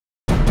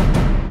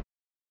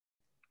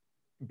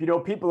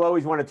People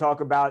always want to talk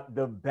about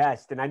the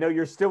best, and I know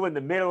you're still in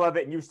the middle of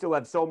it and you still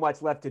have so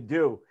much left to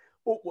do.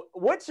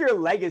 What's your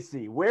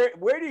legacy?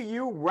 Where do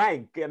you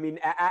rank? I mean,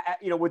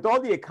 with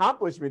all the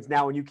accomplishments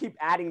now, and you keep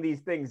adding these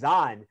things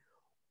on,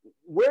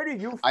 where do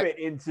you fit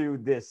into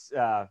this,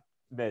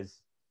 Miz?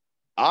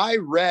 I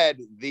read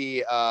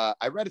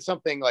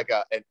something like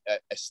a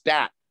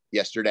stat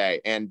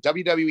yesterday, and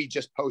WWE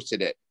just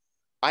posted it.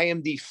 I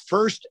am the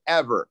first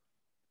ever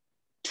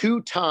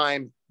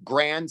 2-time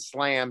Grand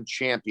Slam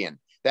champion.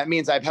 That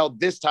means I've held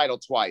this title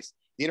twice,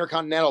 the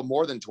Intercontinental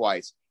more than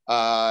twice,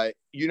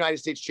 United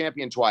States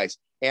champion twice,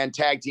 and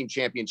tag team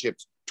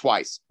championships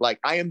twice. Like,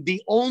 I am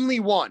the only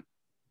one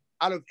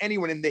out of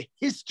anyone in the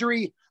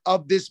history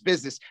of this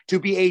business to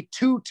be a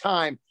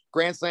 2-time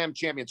Grand Slam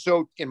champion.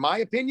 So in my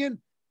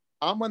opinion,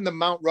 I'm on the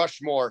Mount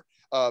Rushmore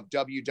of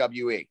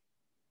WWE.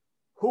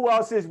 Who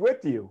else is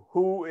with you?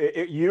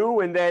 You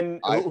and then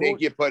I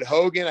think you put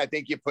Hogan. I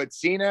think you put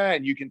Cena,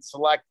 and you can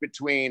select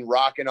between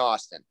Rock and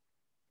Austin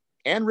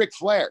and Ric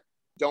Flair.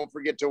 Don't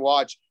forget to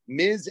watch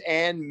Ms.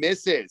 and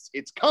Mrs.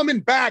 It's coming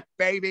back,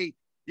 baby.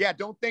 Yeah,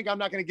 don't think I'm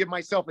not going to give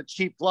myself a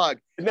cheap plug.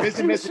 Ms.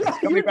 and Mrs. is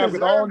coming back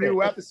with all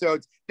new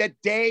episodes the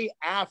day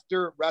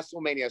after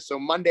WrestleMania. So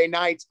Monday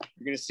night,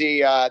 you're going to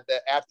see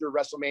after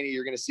WrestleMania,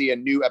 you're going to see a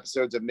new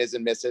episodes of Ms.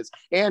 and Mrs.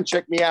 And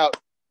check me out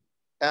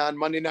on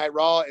Monday Night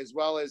Raw, as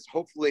well as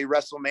hopefully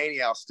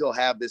WrestleMania. I'll still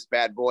have this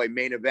bad boy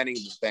main eventing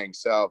the thing.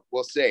 So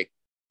we'll see.